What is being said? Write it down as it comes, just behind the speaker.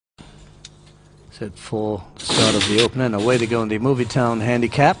Set for the start of the opener, and away they go in the Movie Town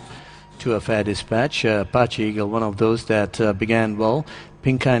handicap to a fair dispatch. Apache Eagle, one of those that began well.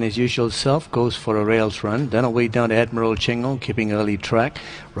 Pink Eye in his usual self goes for a rails run. Then away down to Admiral Chengo, keeping early track.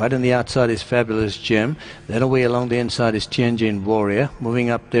 Right on the outside is Fabulous Gem. Then away along the inside is Tianjin Warrior. Moving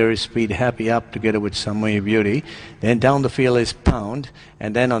up there is Speed Happy up together with SAMUI Beauty. Then down the field is Pound.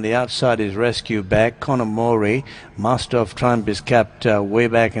 And then on the outside is Rescue Bag. Connor Morey, Master of Triumph, is kept way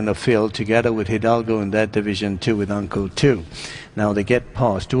back in the field together with Hidalgo in that division too with Uncle 2. Now they get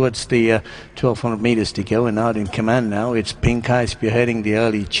past towards the 1200 meters to go, and out in command now it's Pink Eye spearheading the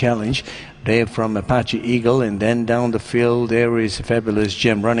early challenge there from Apache Eagle, and then down the field there is Fabulous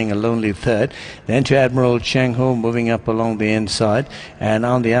Gem running a lonely third. Then to Admiral Cheng Ho moving up along the inside, and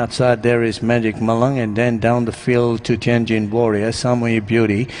on the outside there is Magic Malung, and then down the field to Tianjin Warrior, Samui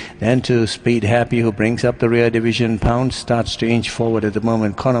Beauty, then to Speed Happy, who brings up the rear division. Pound starts to inch forward at the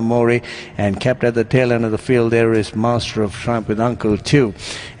moment, Connor Morey, and kept at the tail end of the field there is Master of Triumph with Uncle 2.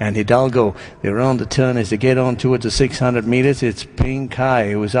 And Hidalgo, they're on the turn as they get on towards the 600 meters. It's Pink Eye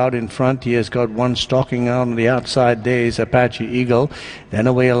who is out in front. He has got one stalking out on the outside. There is Apache Eagle. Then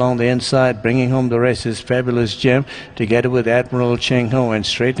away along the inside, bringing home the rest is Fabulous Gem together with Admiral Cheng Ho, and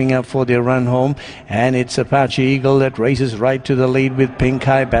straightening up for their run home. And it's Apache Eagle that races right to the lead with Pink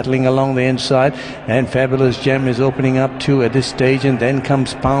Eye battling along the inside. And Fabulous Gem is opening up too at this stage, and then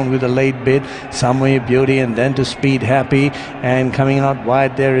comes Pound with a late bid, Samui Beauty, and then to Speed Happy. And coming out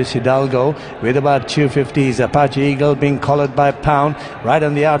wide there is Hidalgo with about 250s. Apache Eagle being collared by Pound. Right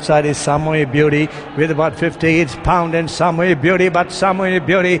on the outside is Samui Beauty with about 50. It's Pound and Samui Beauty, but Samui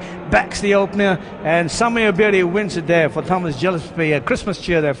Beauty backs the opener, and Samui Beauty wins it there for Thomas Gillespie. A Christmas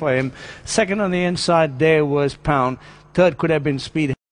cheer there for him. Second on the inside there was Pound. Third could have been Speed